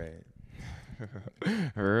 Thoroughbred.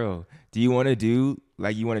 For real. Do you want to do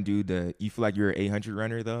you feel like you're an 800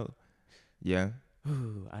 runner though? Yeah.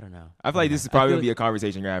 Ooh, I don't know. I feel like this is probably gonna be a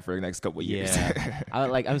conversation you're gonna have for the next couple of years. Yeah.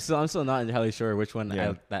 I'm still not entirely sure which one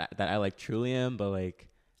Yeah. I like truly am, but like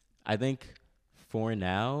I think for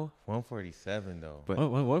now 147 though. But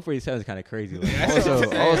 147 is kind of crazy. Like, That's what I'm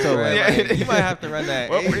saying, also bro. like, Like, you might have to run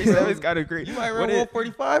that. 147 is kind of crazy. You might run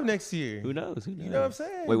 145 next year. who knows? You know what I'm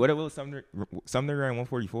saying? Wait, what was Sumner ran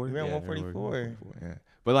 144? You ran Yeah, 144. Yeah.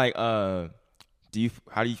 But like, how do you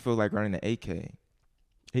feel like running the 8K?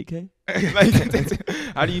 8K.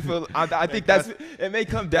 Like, how do you feel? I think it may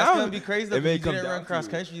come down. That's gonna be crazy. Though, It may you come didn't down run cross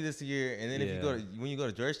to- country this year, and then if you when you go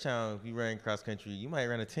to Georgetown, if you run cross country, you might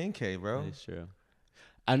run a 10K, bro. That's true.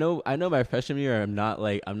 I know. My freshman year, I'm not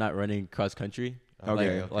running cross country.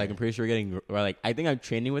 Okay. Like I'm pretty sure I think I'm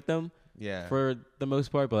training with them. Yeah. For the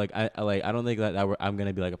most part, but I don't think that I'm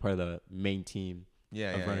gonna be like a part of the main team.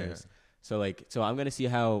 Of runners. So so I'm gonna see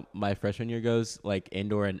how my freshman year goes, like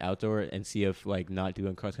indoor and outdoor, and see if like not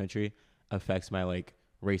doing cross country affects my like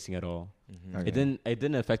racing at all. Mm-hmm. Okay. It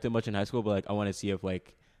didn't affect it much in high school, but like I want to see if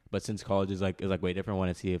but since college is way different, I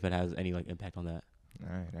want to see if it has any like impact on that.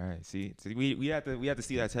 All right. See, we have to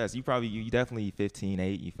see that test. You definitely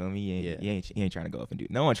 15.8. You feel me? You ain't trying to go up and do.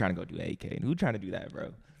 No one trying to go do 8K. Who trying to do that,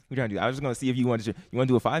 bro? Who trying to do that? I was just gonna see if you want to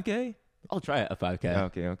do a 5K. I'll try a 5K.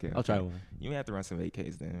 Okay. I'll try one. You may have to run some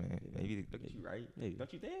 8Ks then, man. Maybe look at you, right? Maybe.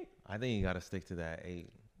 Don't you think? I think you got to stick to that 8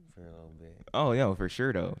 for a little bit. Oh, yeah, for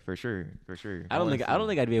sure though. For sure. I don't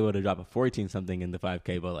think I'd be able to drop a 14 something in the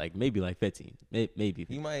 5K, but like maybe like 15, maybe.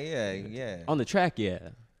 15. You might, yeah. On the track, yeah,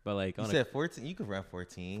 but like you said 14. You could run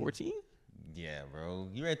 14. 14. Yeah, bro.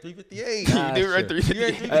 You ran 358. You did run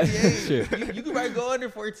 358. You ran 358. Sure. You could probably go under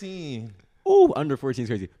 14. Ooh, under 14 is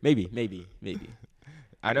crazy. Maybe.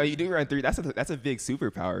 I know you do run 3. That's a big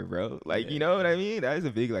superpower, bro. Like, you know what I mean? That is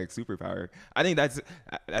a big like superpower. I think that's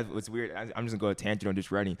what's weird. I'm just gonna go a tangent on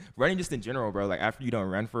just running. Running just in general, bro. Like after you don't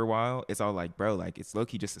run for a while, it's all like, bro, like it's low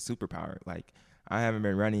key just a superpower. Like I haven't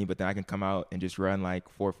been running, but then I can come out and just run like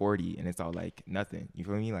 440, and it's all like nothing. You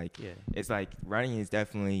feel me? Like it's like running is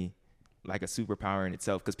definitely like a superpower in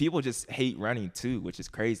itself, because people just hate running too, which is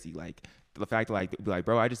crazy. Like the fact that like, be like,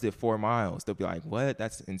 bro, I just did 4 miles. They'll be like, what?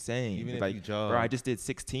 That's insane. Even if like, you jog. bro, I just did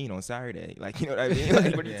 16 on Saturday. Like, you know what I mean?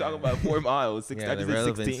 Like, when you talk about 4 miles, I The just did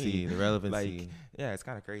relevancy. 16. The relevancy. Like, yeah, it's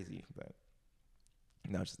kind of crazy, but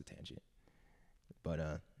no, it's just a tangent.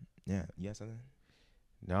 But yeah, you got something?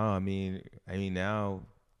 No, I mean now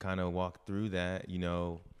kind of walk through that. You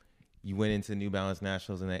know, you went into New Balance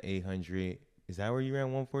Nationals in that 800. Is that where you ran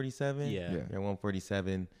 147? Yeah. You're at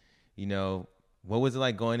 147. You know, what was it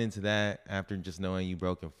like going into that after just knowing you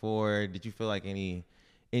broke in 4? Did you feel like any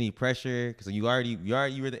pressure? Because you were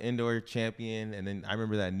the indoor champion, and then I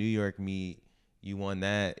remember that New York meet, you won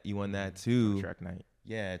that too. Track night.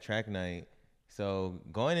 Yeah, track night. So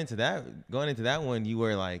going into that one, you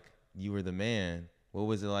were the man. What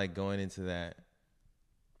was it like going into that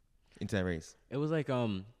race? It was like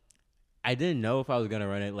I didn't know if I was gonna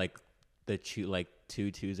run it like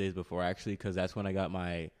 2 Tuesdays before, actually, because that's when I got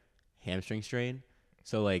my hamstring strain.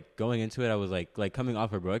 So like going into it, I was like coming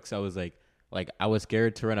off of Brooks, I was like I was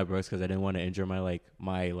scared to run at Brooks because I didn't want to injure my leg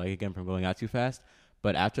again from going out too fast.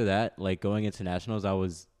 But after that, like going into nationals, I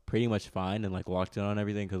was pretty much fine and like locked in on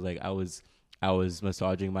everything, because like I was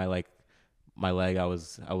massaging my leg. I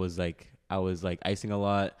was icing a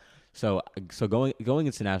lot. So going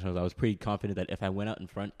into nationals, I was pretty confident that if I went out in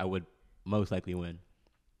front, I would most likely win.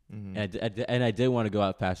 Mm-hmm. And I did want to go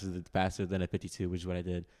out faster than a 52, which is what I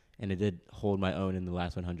did, and it did hold my own in the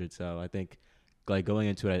last 100. So I think like going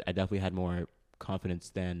into it, I definitely had more confidence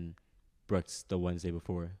than Brooks the Wednesday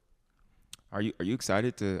before. Are you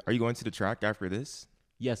excited are you going to the track after this?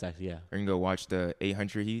 Yes, actually, yeah. Are you gonna go watch the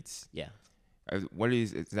 800 heats? Yeah.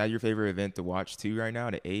 Is that your favorite event to watch too right now,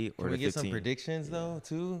 the 8 or the 15? Can we get some predictions though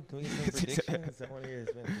too? Can we get some predictions? I want to hear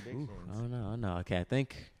event predictions. I don't know. Okay, I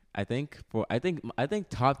think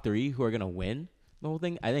top 3 who are gonna win the whole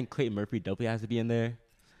thing. I think Clayton Murphy definitely has to be in there.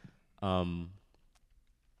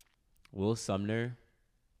 Will Sumner,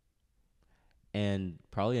 and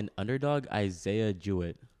probably an underdog, Isaiah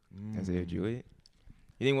Jewett. Isaiah Jewett.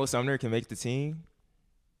 You think Will Sumner can make the team?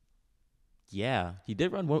 Yeah, he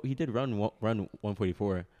did run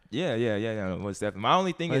 144. Yeah. Most definitely. My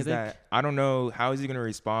only thing is that I don't know how is he gonna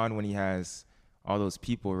respond when he has all those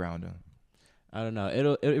people around him. I don't know.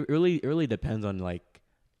 It really depends on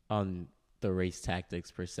the race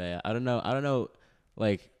tactics per se. I don't know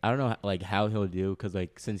how he'll do, because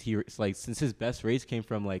since his best race came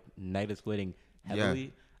from negative splitting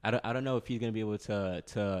heavily. Yeah. I don't know if he's gonna be able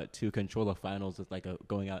to control the finals with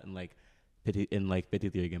going out in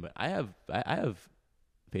 53 again. But I have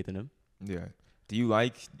faith in him. Yeah. Do you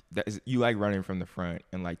like that? You like running from the front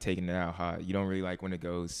and taking it out hot? You don't really like when it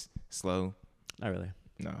goes slow? Not really.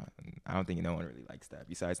 No, I don't think no one really likes that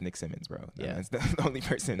besides Nick Simmons, bro. Yeah. That's the only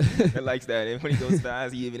person that likes that. And when he goes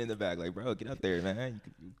fast, he even in the back, bro, get up there, man.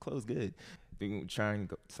 You close good. We try and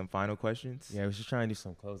go some final questions. Yeah, we should try and do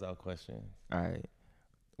some closeout questions. All right.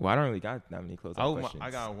 Well, I don't really got that many closeout questions.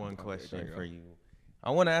 I got one question for you. I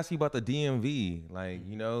want to ask you about the DMV. I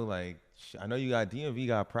know you got DMV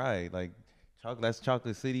got pride. That's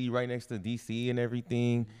Chocolate City, right next to DC and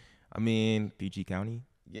everything. I mean, PG County.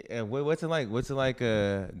 yeah. What's it like? What's it like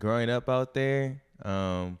growing up out there?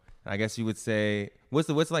 I guess you would say what's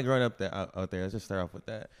it like growing up there out there? Let's just start off with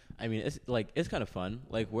that. I mean, it's kind of fun.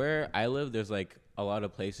 Like where I live, there's like a lot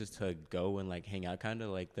of places to go and like hang out. Kind of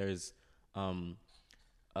like there's, like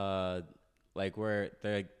where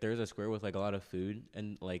there's a square with like a lot of food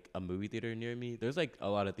and like a movie theater near me. There's like a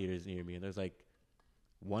lot of theaters near me, and there's like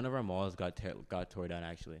one of our malls got tore down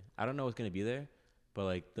actually. I don't know what's gonna be there, but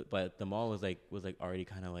like the mall was already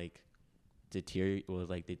kind of like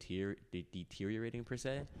deteriorating per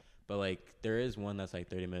se. But like there is one that's like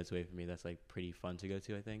 30 minutes away from me that's like pretty fun to go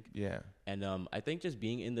to, I think. Yeah. And I think just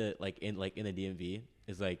being in the in the DMV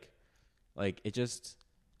is like it just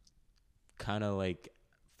kind of like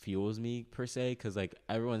fuels me per se, because like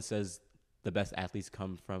everyone says the best athletes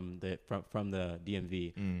come from the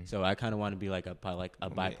DMV. So I kind of want to be like a byproduct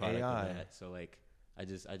of that. So like I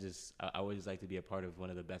always like to be a part of one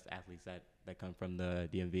of the best athletes that come from the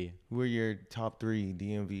DMV. Who are your top 3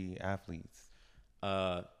 DMV athletes?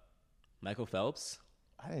 Michael Phelps.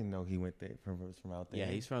 I didn't know he went there from out there. Yeah,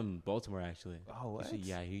 he's from Baltimore actually. Oh, what?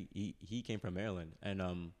 Yeah, he came from Maryland,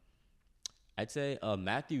 and I'd say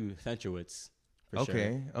Matthew Centrowitz.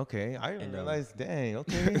 Okay. I didn't realize. Dang.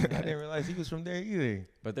 Okay, I didn't realize he was from there either.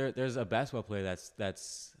 But there's a basketball player that's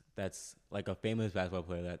like a famous basketball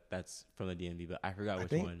player that's from the DMV, but I forgot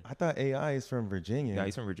which one. I thought AI is from Virginia. Yeah,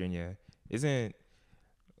 he's from Virginia. Isn't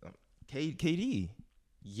KD?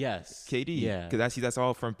 Yes. KD. Yeah. Because that's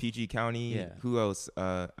all from PG County. Yeah. Who else?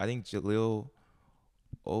 I think Jaleel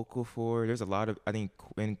Okafor. There's a lot of, I think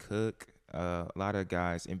Quinn Cook. A lot of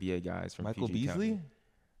guys, NBA guys from Michael PG Beasley?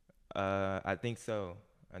 County. I think so.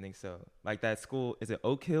 Like that school, is it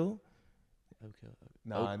Oak Hill?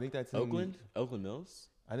 No, I think that's Oakland Mills.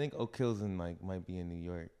 I think Oak Hill's might be in New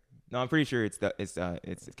York. No, I'm pretty sure it's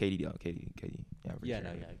KD though. KD.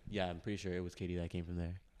 Yeah, I'm pretty sure it was KD that came from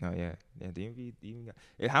there. No, yeah. DMV.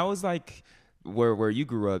 How was like where you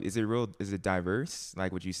grew up? Is it diverse?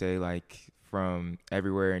 Like, would you say like from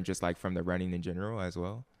everywhere and just like from the running in general as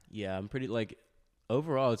well? Yeah, I'm pretty like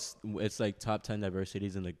overall it's like top 10 diverse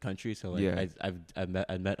cities in the country. So like yeah. I've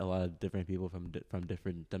met a lot of different people from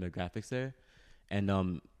different demographics there,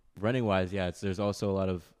 and running wise, yeah, there's also a lot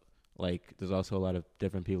of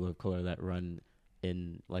different people of color that run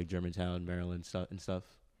in like Germantown, Maryland and stuff.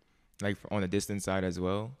 Like on the distance side as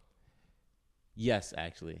well? Yes,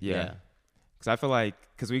 actually. Yeah. Because I feel like,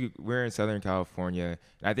 because we're in Southern California,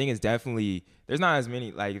 and I think it's definitely, there's not as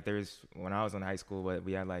many, like there's, when I was in high school, but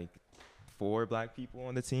we had like 4 black people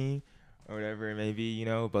on the team or whatever it may be, you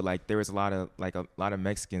know, but like there was a lot of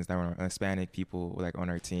Mexicans that were Hispanic people like on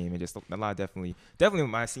our team, and just a lot definitely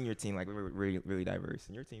my senior team, like we were really, really diverse.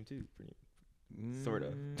 And your team too, sort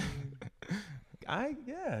of.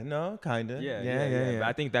 Kind of. Yeah. But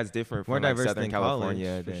I think that's different More from like diverse Southern than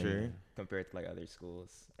California college, for sure, compared to like other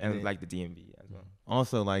schools and like the DMV as well.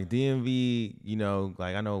 Also, like DMV, you know,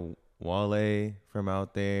 like I know Wale from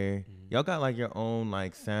out there. Mm-hmm. Y'all got like your own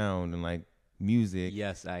like sound and like music.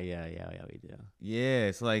 Yes, yeah, we do. Yeah,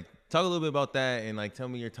 so like talk a little bit about that and like tell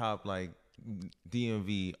me your top like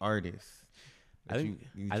DMV artists. I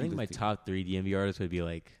think my top 3 DMV artists would be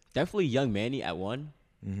like definitely Young Manny at 1,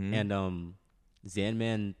 and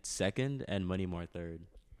Zanman 2nd, and Money Mar 3rd.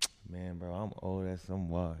 Man, bro, I'm old as some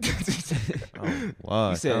washed. I'm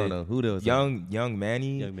washed. You said I don't know who those Young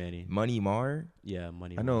Manny. Young Manny. Money Mar. Yeah,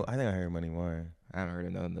 Money Mar. I know. I think I heard Money Mar. I haven't heard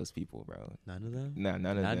of none of those people, bro. None of them? No,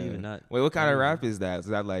 none of them. Not even. Wait, what kind of rap is that? Is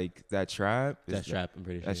that like that trap? That's trap. I'm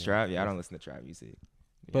pretty sure. That's trap. Yeah, I don't listen to trap music.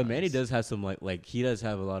 But Manny does have some like he does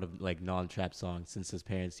have a lot of like non-trap songs since his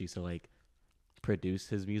parents used to like produce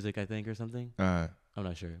his music, I think, or something. I'm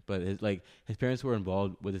not sure, but his parents were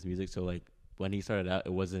involved with his music, so like when he started out,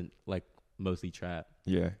 it wasn't like mostly trap.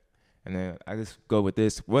 Yeah, and then I just go with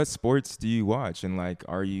this. What sports do you watch? And like,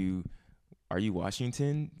 are you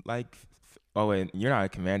Washington? Like, oh wait, you're not a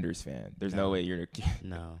Commanders fan. There's no way you're.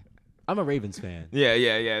 No. I'm a Ravens fan.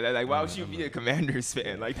 Yeah. Like, why would you be a Commanders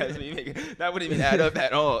fan? Like, that wouldn't even add up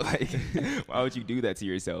at all. Like, why would you do that to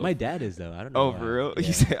yourself? My dad is though. I don't know. Oh, why. for real? Yeah.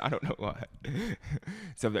 You said I don't know why.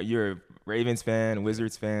 So you're a Ravens fan,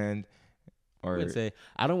 Wizards fan, or I would say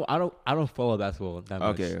I don't follow basketball that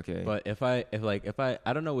much. Okay. But if I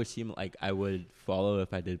don't know which team like I would follow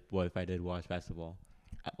if I did watch basketball.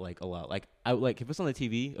 Like a lot. Like I like if it's on the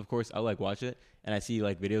TV, of course I'll like watch it, and I see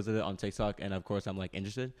like videos of it on TikTok, and of course I'm like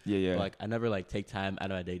interested. Yeah. But, like I never like take time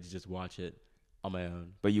out of my day to just watch it on my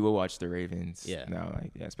own. But you will watch the Ravens. Yeah. Now,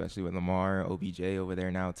 like especially with Lamar, OBJ over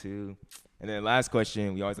there now too. And then last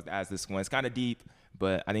question, we always have to ask this one. It's kind of deep,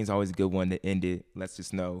 but I think it's always a good one to end it. Let's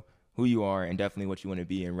just know who you are and definitely what you want to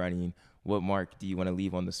be in running, what mark do you want to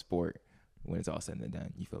leave on the sport when it's all said and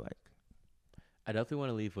done, you feel like? I definitely want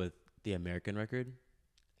to leave with the American record,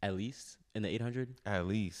 at least in the 800. At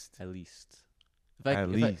least. If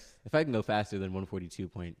I can go faster than 142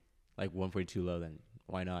 low, then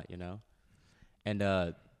why not? You know. And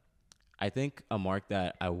I think a mark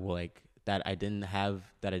that I will like that I didn't have,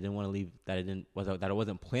 that I didn't want to leave, that I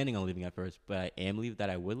wasn't planning on leaving at first, but I am leave that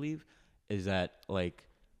I would leave, is that like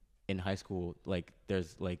in high school, like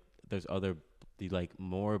there's other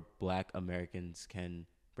more Black Americans can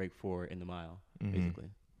break 4 in the mile, basically.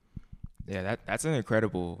 Yeah, that's an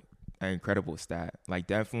incredible stat. Like,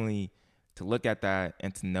 definitely to look at that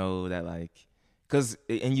and to know that, like, because,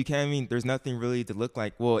 and you can't, I mean, there's nothing really to look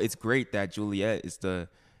like. Well, it's great that Juliet is the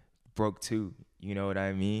broke 2, you know what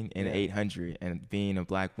I mean, in the 800, and being a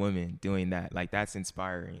Black woman doing that, like, that's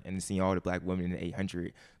inspiring, and seeing all the Black women in the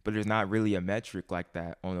 800. But there's not really a metric like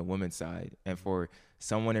that on the women's side. And for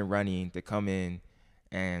someone in running to come in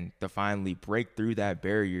and to finally break through that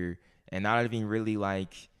barrier, and not even really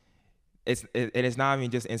like, it's not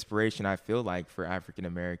even just inspiration, I feel like, for African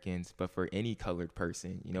Americans, but for any colored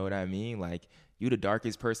person, you know what I mean? Like, you the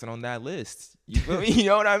darkest person on that list, you feel me? You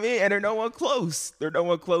know what I mean? And there's no one close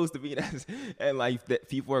to be that. And like, that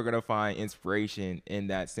people are gonna find inspiration in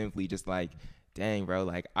that, simply just like, dang, bro,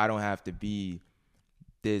 like, I don't have to be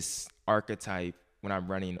this archetype when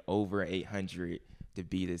I'm running over 800 to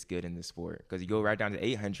be this good in the sport. Because you go right down to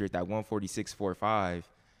 800, that 146.45.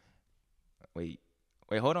 Wait,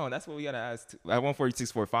 hold on. That's what we gotta ask. That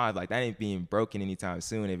 146.45, like, that ain't being broken anytime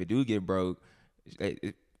soon. If it do get broke,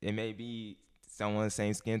 it may be someone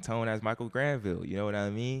same skin tone as Michael Granville. You know what I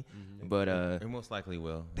mean? But it most likely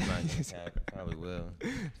will. Probably will.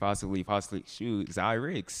 Possibly. Shoot,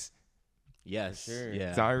 Zyrix. Yes. For sure.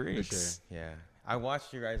 Yeah. Zyrix. For sure. Yeah. I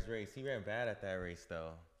watched your guys' race. He ran bad at that race, though.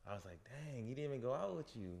 I was like, dang, he didn't even go out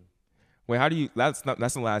with you. Wait, how do you? That's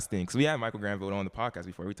the last thing. Cause we had Michael Granville on the podcast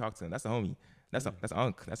before. We talked to him. That's the homie. That's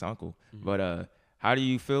uncle. But how do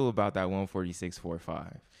you feel about that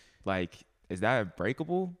 146.45? Like, is that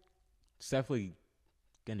breakable? It's definitely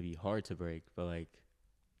gonna be hard to break, but like,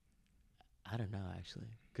 I don't know actually,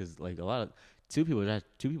 because like two people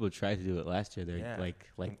tried to do it last year. They're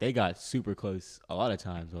like they got super close a lot of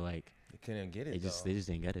times, but like they couldn't get it. They just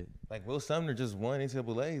didn't get it. Like, Will Sumner just won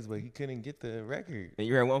NCAA's, but he couldn't get the record. And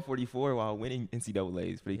you ran 144 while winning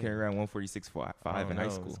NCAA's, but he couldn't run 146.5 in high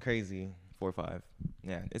school. It's crazy. 4.5.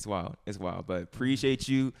 Yeah, it's wild. But appreciate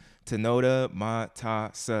you, Tinoda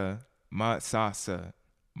Matsatsa.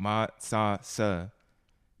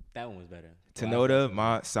 That one was better. Tinoda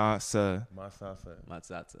Matsatsa.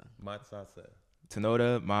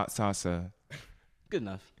 Tinoda Matsatsa. Good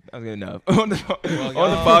enough. That was good enough. on the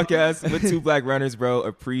podcast with two Black runners, bro.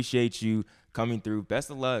 Appreciate you coming through. Best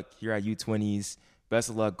of luck here at U20s. Best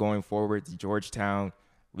of luck going forward to Georgetown.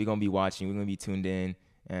 We're going to be watching. We're going to be tuned in.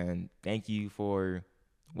 And thank you for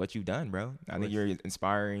what you've done, bro. I think you're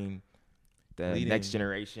inspiring the next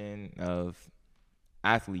generation of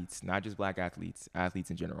athletes, not just Black athletes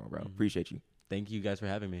in general, bro. Appreciate you. Thank you guys for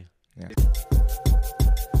having me. Yeah.